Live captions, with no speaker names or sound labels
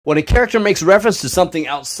When a character makes reference to something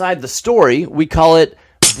outside the story, we call it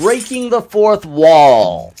breaking the fourth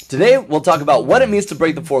wall. Today, we'll talk about what it means to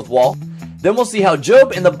break the fourth wall. Then we'll see how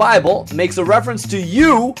Job in the Bible makes a reference to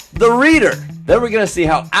you, the reader. Then we're going to see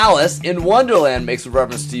how Alice in Wonderland makes a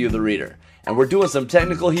reference to you, the reader. And we're doing some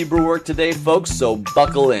technical Hebrew work today, folks, so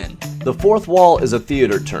buckle in. The fourth wall is a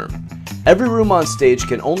theater term. Every room on stage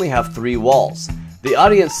can only have 3 walls. The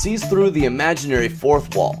audience sees through the imaginary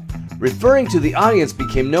fourth wall. Referring to the audience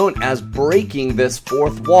became known as breaking this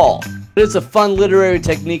fourth wall. It's a fun literary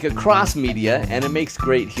technique across media, and it makes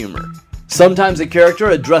great humor. Sometimes a character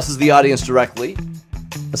addresses the audience directly.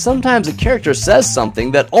 Sometimes a character says something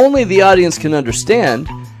that only the audience can understand,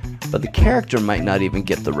 but the character might not even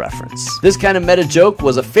get the reference. This kind of meta joke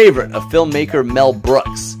was a favorite of filmmaker Mel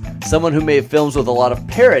Brooks, someone who made films with a lot of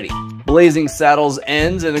parody. Blazing Saddles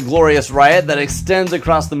ends in a glorious riot that extends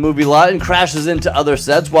across the movie lot and crashes into other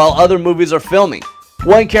sets while other movies are filming.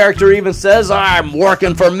 One character even says, "I'm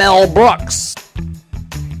working for Mel Brooks."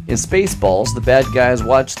 In Spaceballs, the bad guys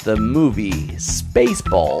watch the movie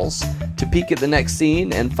Spaceballs to peek at the next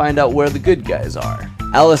scene and find out where the good guys are.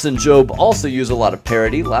 Alice and Job also use a lot of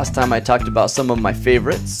parody. Last time I talked about some of my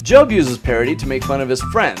favorites. Job uses parody to make fun of his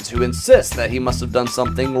friends who insist that he must have done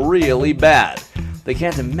something really bad. They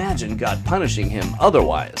can't imagine God punishing him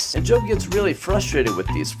otherwise. And Job gets really frustrated with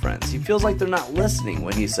these friends. He feels like they're not listening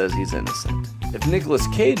when he says he's innocent. If Nicolas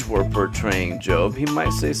Cage were portraying Job, he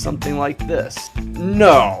might say something like this.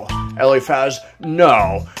 "No, Eliphaz,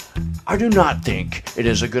 no. I do not think it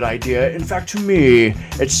is a good idea. In fact, to me,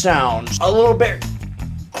 it sounds a little bit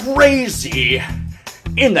crazy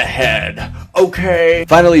in the head, okay?"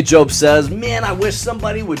 Finally, Job says, "Man, I wish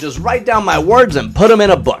somebody would just write down my words and put them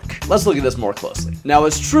in a book." Let's look at this more closely. Now,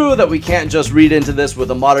 it's true that we can't just read into this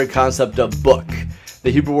with a modern concept of book.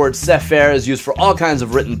 The Hebrew word sefer is used for all kinds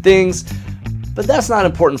of written things, but that's not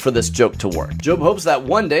important for this joke to work. Job hopes that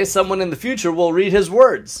one day someone in the future will read his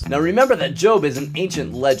words. Now remember that Job is an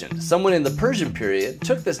ancient legend. Someone in the Persian period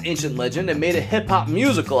took this ancient legend and made a hip-hop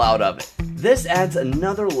musical out of it. This adds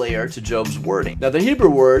another layer to Job's wording. Now the Hebrew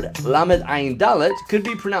word lamed ayin dalet could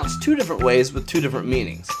be pronounced 2 different ways with 2 different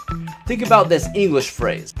meanings. Think about this English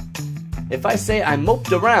phrase. If I say I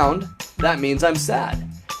moped around, that means I'm sad.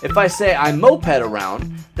 If I say I moped around,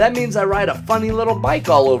 that means I ride a funny little bike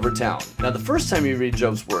all over town. Now the first time you read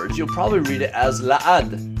Job's words, you'll probably read it as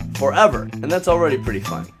la'ad, forever, and that's already pretty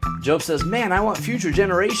funny. Job says, "Man, I want future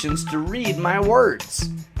generations to read my words."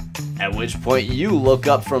 At which point you look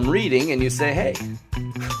up from reading and you say, "Hey,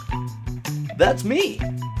 that's me."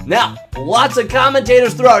 Now, lots of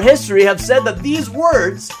commentators throughout history have said that these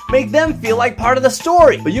words make them feel like part of the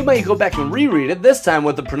story. But you might go back and reread it, this time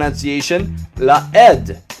with the pronunciation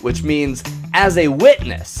la'ed, which means as a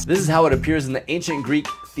witness. This is how it appears in the ancient Greek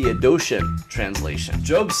Theodotian translation.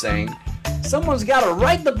 Job's saying, "Someone's got to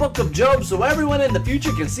write the book of Job so everyone in the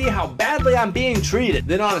future can see how badly I'm being treated."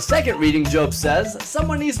 Then on a second reading, Job says,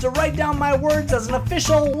 "Someone needs to write down my words as an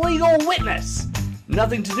official legal witness."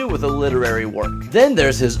 Nothing to do with a literary work. Then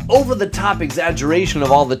there's his over-the-top exaggeration of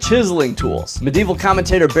all the chiseling tools. Medieval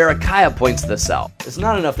commentator Berechiah points this out. It's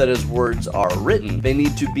not enough that his words are written. They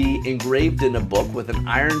need to be engraved in a book with an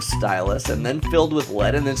iron stylus and then filled with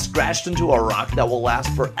lead and then scratched into a rock that will last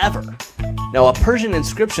forever. Now, a Persian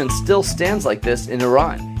inscription still stands like this in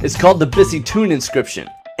Iran. It's called the Bisitun inscription,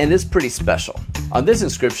 and it's pretty special. On this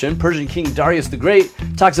inscription, Persian King Darius the Great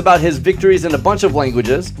talks about his victories in a bunch of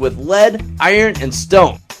languages with lead, iron, and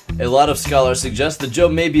stone. A lot of scholars suggest that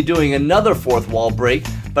Job may be doing another fourth wall break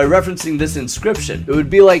by referencing this inscription. It would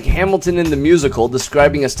be like Hamilton in the musical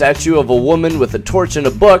describing a statue of a woman with a torch and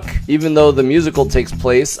a book, even though the musical takes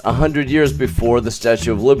place 100 years before the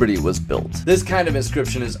Statue of Liberty was built. This kind of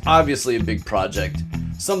inscription is obviously a big project.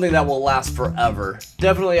 Something that will last forever.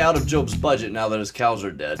 Definitely out of Job's budget now that his cows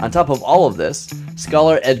are dead. On top of all of this,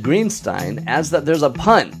 scholar Ed Greenstein adds that there's a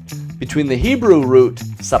pun between the Hebrew root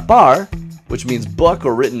sapar, which means book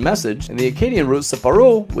or written message, and the Akkadian root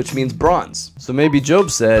saparu, which means bronze. So maybe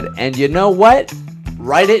Job said, "And you know what?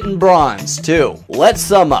 Write it in bronze too." Let's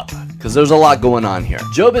sum up, because there's a lot going on here.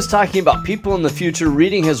 Job is talking about people in the future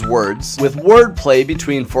reading his words, with wordplay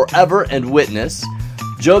between forever and witness,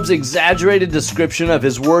 Job's exaggerated description of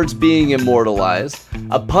his words being immortalized,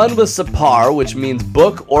 a pun with sapar, which means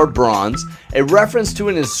book or bronze, a reference to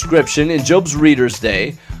an inscription in Job's reader's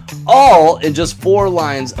day, all in just 4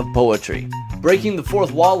 lines of poetry. Breaking the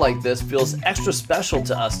fourth wall like this feels extra special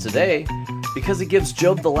to us today because it gives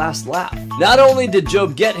Job the last laugh. Not only did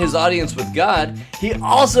Job get his audience with God, he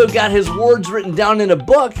also got his words written down in a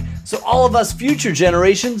book, so all of us future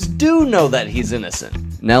generations do know that he's innocent.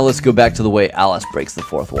 Now let's go back to the way Alice breaks the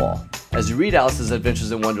fourth wall. As you read Alice's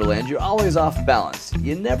Adventures in Wonderland, you're always off balance.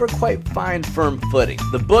 You never quite find firm footing.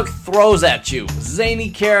 The book throws at you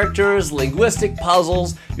zany characters, linguistic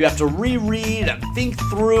puzzles. You have to reread and think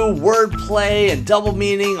through wordplay and double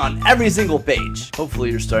meaning on every single page.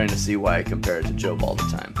 Hopefully you're starting to see why I compare it to Job all the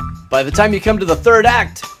time. By the time you come to the third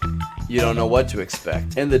act, you don't know what to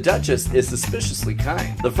expect. And the Duchess is suspiciously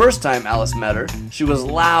kind. The first time Alice met her, she was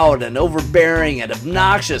loud and overbearing and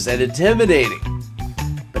obnoxious and intimidating.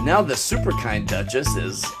 But now the super kind Duchess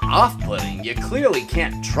is off-putting. You clearly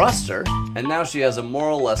can't trust her. And now she has a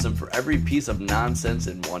moral lesson for every piece of nonsense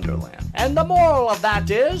in Wonderland. And the moral of that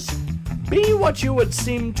is, be what you would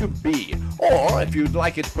seem to be. Or, if you'd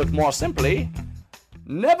like it put more simply,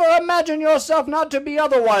 never imagine yourself not to be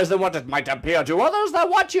otherwise than what it might appear to others, that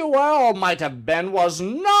what you were or might have been was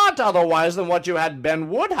not otherwise than what you had been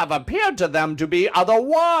would have appeared to them to be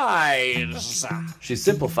otherwise. She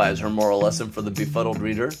simplifies her moral lesson for the befuddled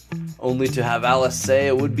reader, only to have Alice say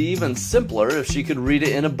it would be even simpler if she could read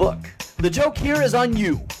it in a book. The joke here is on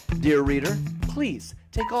you, dear reader. Please,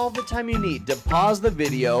 take all the time you need to pause the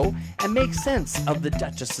video and make sense of the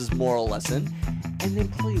Duchess's moral lesson, and then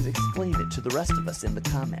please explain it to the rest of us in the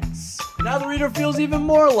comments. Now the reader feels even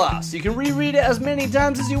more lost. You can reread it as many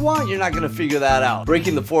times as you want. You're not going to figure that out.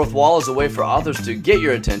 Breaking the fourth wall is a way for authors to get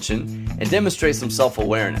your attention and demonstrate some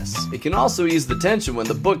self-awareness. It can also ease the tension when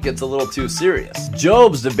the book gets a little too serious.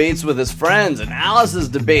 Job's debates with his friends and Alice's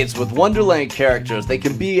debates with Wonderland characters, they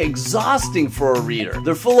can be exhausting for a reader.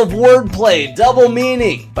 They're full of wordplay, double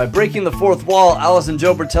meaning. By breaking the fourth wall, Alice and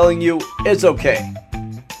Job are telling you it's okay,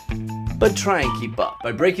 but try and keep up.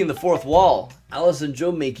 By breaking the fourth wall, Alice and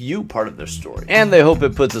Job make you part of their story. And they hope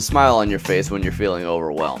it puts a smile on your face when you're feeling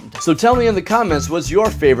overwhelmed. So tell me in the comments, what's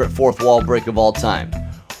your favorite fourth wall break of all time?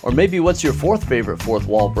 Or maybe what's your fourth favorite fourth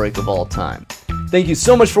wall break of all time? Thank you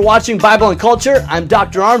so much for watching Bible and Culture. I'm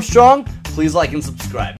Dr. Armstrong. Please like and subscribe.